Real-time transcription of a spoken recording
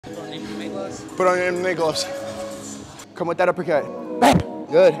Put on your MMA gloves. Come with that uppercut. Bam.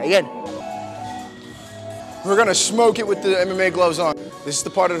 Good, again. We're gonna smoke it with the MMA gloves on. This is the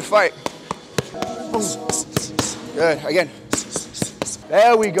part of the fight. Boom. Good, again.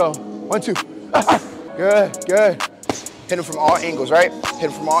 There we go. 1, 2. Good, good. Hit him from all angles, right? Hit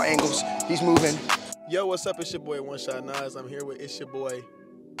him from all angles. He's moving. Yo, what's up? It's your boy One Shot Nas. I'm here with it's your boy.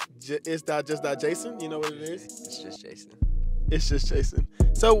 It's not just Jason. You know what it is? It's just Jason. It's just Jason.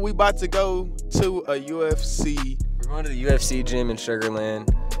 So we about to go to a UFC. We're going to the UFC gym in Sugarland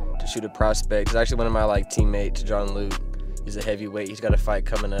to shoot a prospect. It's actually one of my teammates, John Luke. He's a heavyweight. He's got a fight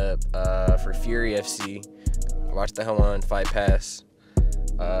coming up for Fury FC. I watched the hell on Fight Pass,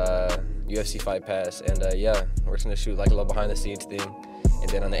 UFC Fight Pass, and yeah, we're just gonna shoot like a little behind the scenes thing. And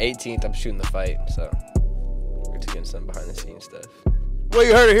then on the 18th, I'm shooting the fight, so we're just getting some behind the scenes stuff. Well,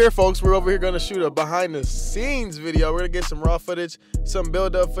 you heard it here, folks. We're over here gonna shoot a behind the scenes video. We're gonna get some raw footage, some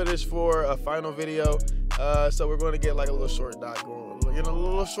build up footage for a final video. So we're gonna get like a little short dot going, a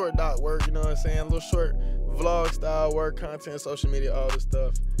little short dot work, you know what I'm saying? A little short vlog style work, content, social media, all this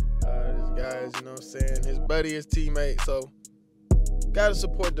stuff. This guy's, you know what I'm saying? His buddy, his teammate, so gotta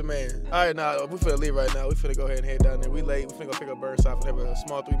support the man. All right, now we finna leave right now. We finna go ahead and head down there. We late. We finna go pick up Burnside for a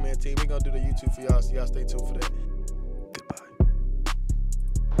small 3-man team. We gonna do the YouTube for y'all, so y'all stay tuned for that. Goodbye.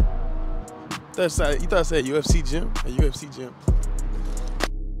 You thought I said UFC gym? A UFC gym.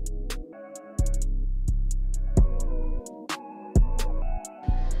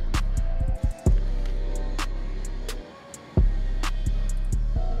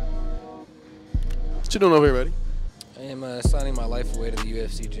 What you doing over here, buddy? I am signing my life away to the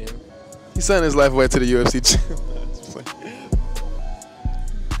UFC gym. He's signing his life away to the UFC gym.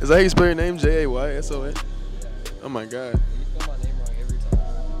 Is that how you spell your name? J-A-Y-S-O-N? Oh my God. You spell my name wrong every time.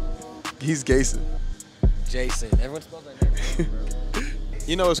 He's Jason. Jason. Everyone spells my name wrong, bro.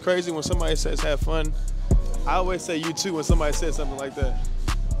 You know, it's crazy when somebody says have fun. I always say you too when somebody says something like that.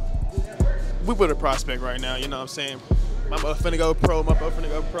 We put a prospect right now, you know what I'm saying? My brother finna go pro. My brother finna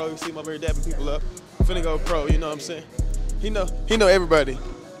go pro. You see my brother dapping people up. Finna go pro, you know what I'm saying? He know everybody.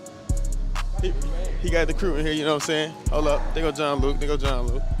 He got the crew in here, you know what I'm saying? Hold up, there go John Luke,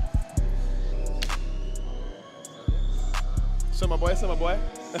 So my boy,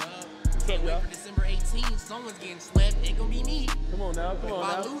 Can't wait for December 18th. Someone's getting swept. Ain't gonna be me. Come on now. If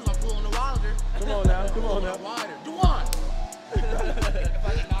I lose, I'm pulling the Wilder. Come on now. Duan. If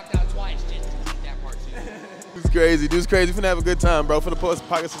I get knocked out twice, just keep that part too. Dude's crazy. We finna have a good time, bro. Finna post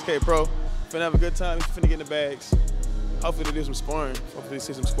bmpcc6kpro. Finna have a good time. Finna get in the bags. Hopefully they do some sparring. Hopefully they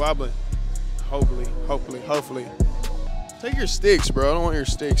see some squabbling. Hopefully. Take your sticks, bro. I don't want your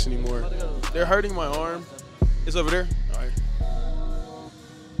sticks anymore. They're hurting my arm. It's over there? All right.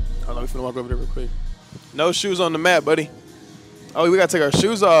 Hold on, we finna walk over there real quick. No shoes on the mat, buddy. Oh, we gotta take our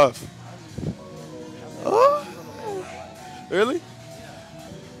shoes off. Oh, really?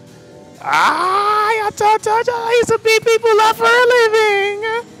 I told you I used to beat people up for a living.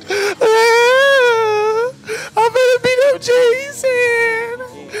 I'm gonna beat up Jason.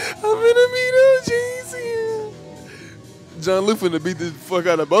 John Luke finna beat the fuck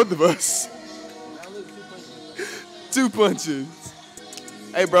out of both of us. 2 punches.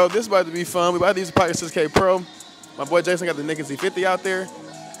 Hey, bro, this is about to be fun. We about to use the bmpcc6kpro. My boy Jason got the Nikon Z50 out there.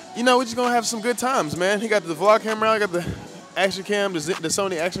 You know, we're just gonna have some good times, man. He got the vlog camera out. I got the action cam, the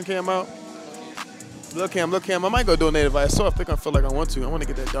Sony action cam out. Look cam. I might go do a native ice. So I think I feel like I want to. I want to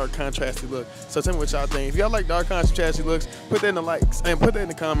get that dark contrasty look. So tell me what y'all think. If y'all like dark contrasty looks, put that in the likes and put that in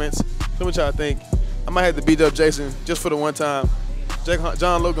the comments. Tell me what y'all think. I might have to beat up Jason just for the one time.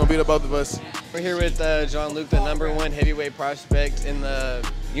 John Luke gonna beat up both of us. We're here with John Luke, the #1 heavyweight prospect in the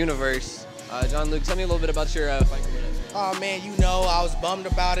universe. John Luke, tell me a little bit about your fight coming up. Oh man, you know, I was bummed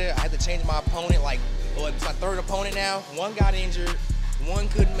about it. I had to change my opponent. It's my third opponent now. One got injured, one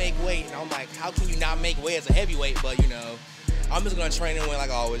couldn't make weight, and I'm like, how can you not make weight as a heavyweight? But you know, I'm just gonna train and win like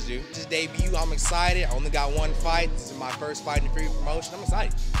I always do. This debut, I'm excited. I only got one fight. This is my first fight in the Fury promotion. I'm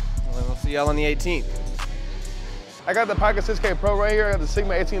excited. Well, we'll see y'all on the 18th. I got the bmpcc6kpro right here. I got the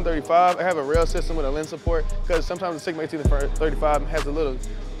Sigma 1835. I have a rail system with a lens support because sometimes the Sigma 1835 has a little,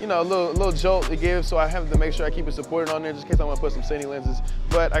 little jolt it gives. So I have to make sure I keep it supported on there just in case I want to put some cine lenses.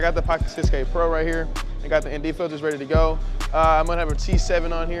 But I got the bmpcc6kpro right here. I got the ND filters ready to go. I'm gonna have a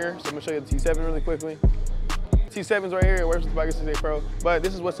T7 on here, so I'm gonna show you the T7 really quickly. T7's right here, it works with the bmpcc6kpro. But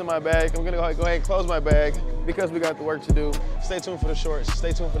this is what's in my bag. I'm gonna go ahead and close my bag because we got the work to do. Stay tuned for the shorts,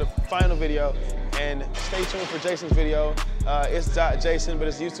 stay tuned for the final video, and stay tuned for Jason's video. It's .Jason, but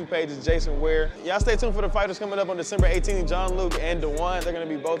his YouTube page is Jason Ware. Y'all stay tuned for the fighters coming up on December 18th, John Luke and Dewan. They're gonna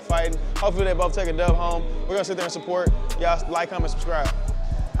be both fighting. Hopefully they both take a dub home. We're gonna sit there and support. Y'all like, comment, subscribe.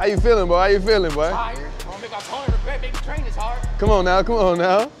 How you feeling, boy? How you feeling, boy? Tired. I want to make my opponent regret making train this hard. Come on now, come on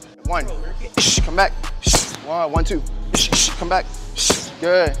now. 1, come back. 1, 2, come back.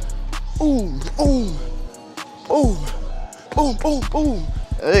 Good. Ooh, ooh, ooh, boom, boom, boom.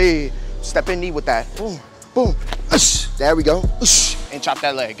 Hey, step in knee with that. Boom, boom. There we go. And chop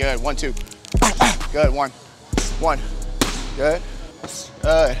that leg. Good. 1, 2. Good. 1, 1. Good.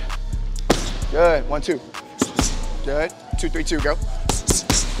 Good. Good. 1, 2. Good. 2, 3, 2. Go.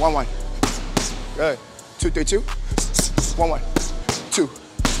 1, 1. Good. 2, 3, 2. 1, 1. 2.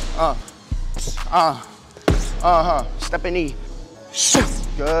 Step in knee.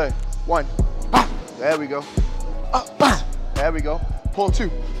 Good. 1. There we go. There we go. Pull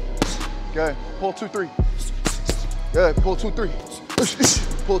 2. Good. Pull 2, 3. Good. Pull 2, 3.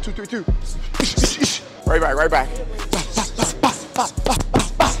 Pull 2, 3, 2. Right back. Right back.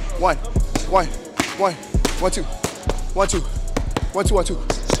 1, 1, 1, 1, 2, 1, 2, 1, 2, 1, 2.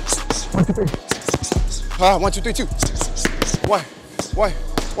 1, 2, 3. 1, 2, 3, 2. 1, 1, 1,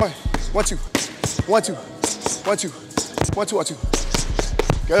 1, 2. 1, 2, 1, 2, 1, 2, 1, 2.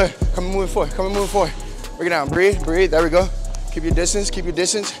 Good. Come and moving forward. Come and moving forward. Break it down. Breathe. Breathe. There we go. Keep your distance. Keep your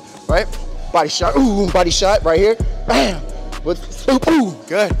distance. Right. Body shot. Ooh. Body shot. Right here. Bam. With ooh.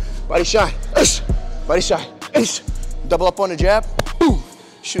 Good. Body shot. Body shot. Double up on the jab. Ooh.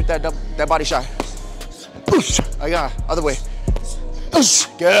 Shoot that body shot. I got other way.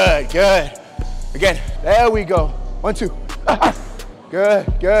 Good. Good. Again. There we go. 1, 2. Good.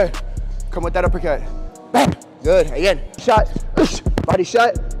 Good. Come with that uppercut. Bam. Good. Again. Shot. Body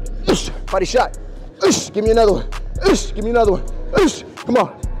shot. Body shot. Give me another one. Give me another one. Come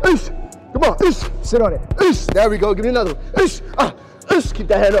on. Come on. Sit on it. There we go. Give me another one. Keep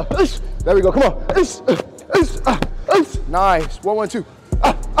that hand up. There we go. Come on. Nice. 1, 1, 2.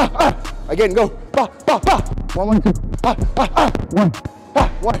 Again. Go. 1, 1, 2.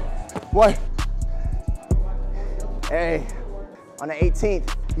 1. 1. Hey. On the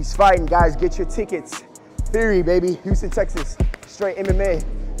 18th, he's fighting, guys. Get your tickets. Theory, baby. Houston, Texas. Straight MMA.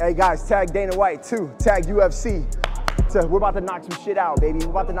 Hey, guys, tag Dana White, too. Tag UFC. So we're about to knock some shit out, baby.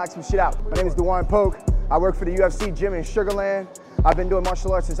 We're about to knock some shit out. My name is Dewan Polk. I work for the UFC gym in Sugar Land. I've been doing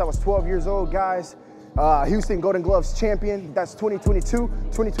martial arts since I was 12 years old, guys. Houston Golden Gloves champion. That's 2022.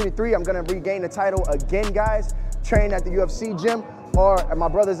 2023, I'm going to regain the title again, guys. Train at the UFC gym or at my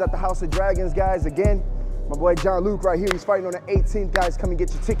brothers at the House of Dragons, guys. Again, my boy John Luke right here. He's fighting on the 18th, guys. Come and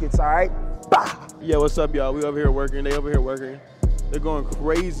get your tickets, all right? Bah. Yeah, what's up, y'all? We over here working. They over here working. They're going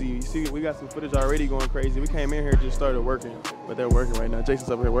crazy. You see, we got some footage already going crazy. We came in here, just started working, but they're working right now.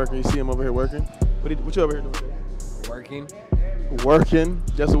 Jason's over here working. You see him over here working. What you over here doing? Working. Working.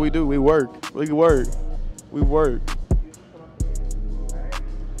 That's what we do. We work. We work. We work.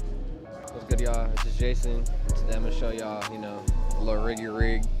 What's good, y'all? This is Jason. Today I'm gonna show y'all, a little riggy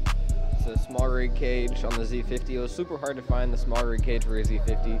rig. It's a small rig cage on the Z50. It was super hard to find the small rig cage for a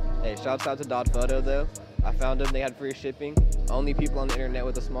Z50. Hey, shouts out to Dot Photo though. I found them, they had free shipping. Only people on the internet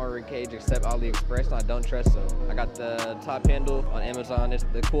with a small rig cage except AliExpress, and I don't trust them. I got the top handle on Amazon. It's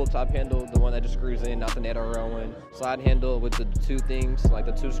the cool top handle, the one that just screws in, not the net or one. Slide handle with the 2 things, like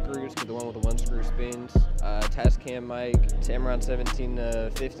the 2 screws, the one with the 1 screw spins. Tascam mic, Tamron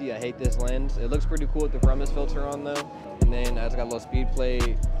 1750. I hate this lens. It looks pretty cool with the Promise filter on though. And then it's got a little speed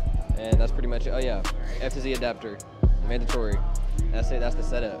plate, and that's pretty much it. Oh yeah, F to Z adapter, mandatory. That's it, that's the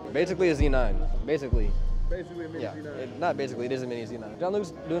setup. Basically a Z9, basically. Basically a mini Z9. Not basically, it is a mini Z9. John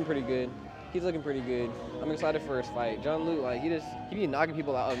Luke's doing pretty good. He's looking pretty good. I'm excited for his fight. John Luke, like, he be knocking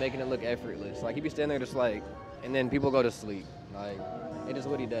people out and making it look effortless. Like, he be standing there just like, and then people go to sleep. Like, it is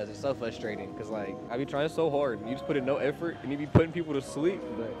what he does. It's so frustrating, because like, I be trying so hard. You just put in no effort, and you be putting people to sleep,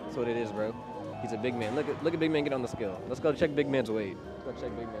 but that's what it is, bro. He's a big man. Look at Big Man get on the scale. Let's go check Big Man's weight. Let's go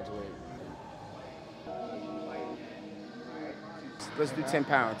check Big Man's weight. Let's do 10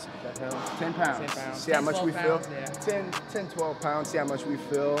 pounds. 10 pounds. 10 pounds. See how much we feel? Pounds, yeah. 10, 12 pounds. See how much we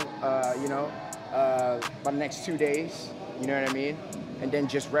feel, by the next 2 days. You know what I mean? And then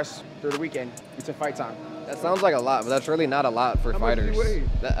just rest through the weekend. It's a fight time. That sounds like a lot, but that's really not a lot for fighters.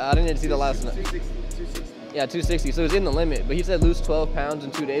 I didn't see the last one. 260. Yeah, 260. So it's in the limit. But he said lose 12 pounds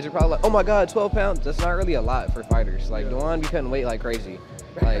in 2 days. You're probably like, oh my God, 12 pounds. That's not really a lot for fighters. Like, Dewan be cutting weight like crazy.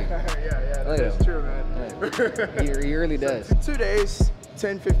 Like, yeah, that's true, man. He really does. 2 days,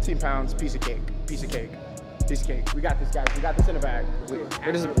 10, 15 pounds, piece of cake. Piece of cake. Piece of cake. We got this, guys. We got this in the bag.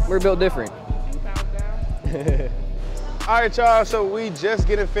 We're built different. All right, y'all, so we just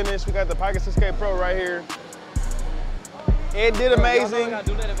getting finished. We got the bmpcc6kpro right here. It did amazing. Y'all know I gotta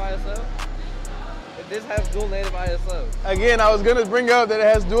do that by yourself? This has dual native ISO. Again, I was gonna bring up that it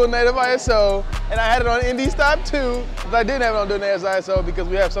has dual native ISO, and I had it on ND Stop too, but I didn't have it on dual native ISO because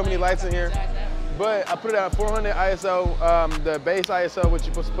we have so many lights in here. But I put it on 400 ISO, the base ISO, which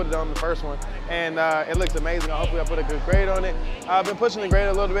you're supposed to put it on the first one, and it looks amazing. Hopefully I put a good grade on it. I've been pushing the grade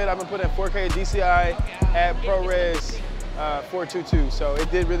a little bit. I've been putting 4K DCI at ProRes 422, so it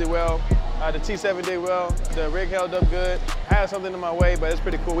did really well. The T7 did well. The rig held up good. I had something in my way, but it's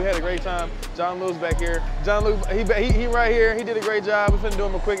pretty cool. We had a great time. John Lou's back here. John Lou, he right here. He did a great job. We're finna do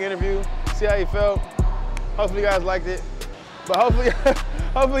him a quick interview, see how he felt. Hopefully you guys liked it. But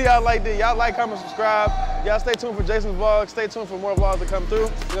hopefully y'all liked it. Y'all like, comment, subscribe. Y'all stay tuned for Jason's vlog. Stay tuned for more vlogs to come through.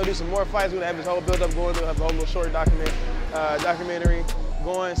 We're gonna do some more fights. We're gonna have this whole build up going. We're gonna have a whole little short documentary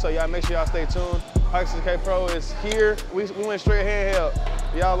going. So y'all make sure y'all stay tuned. bmpcc6kpro is here. We went straight handheld.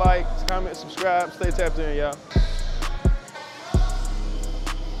 Y'all like, comment, subscribe, stay tapped in, y'all.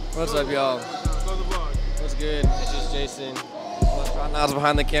 What's up, y'all? What's good? It's just Jason. I was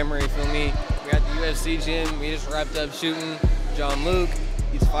behind the camera, you feel me? We at the UFC gym. We just wrapped up shooting. John Luke,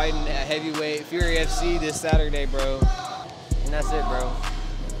 he's fighting at heavyweight Fury FC this Saturday, bro. And that's it, bro.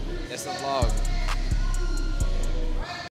 That's the vlog.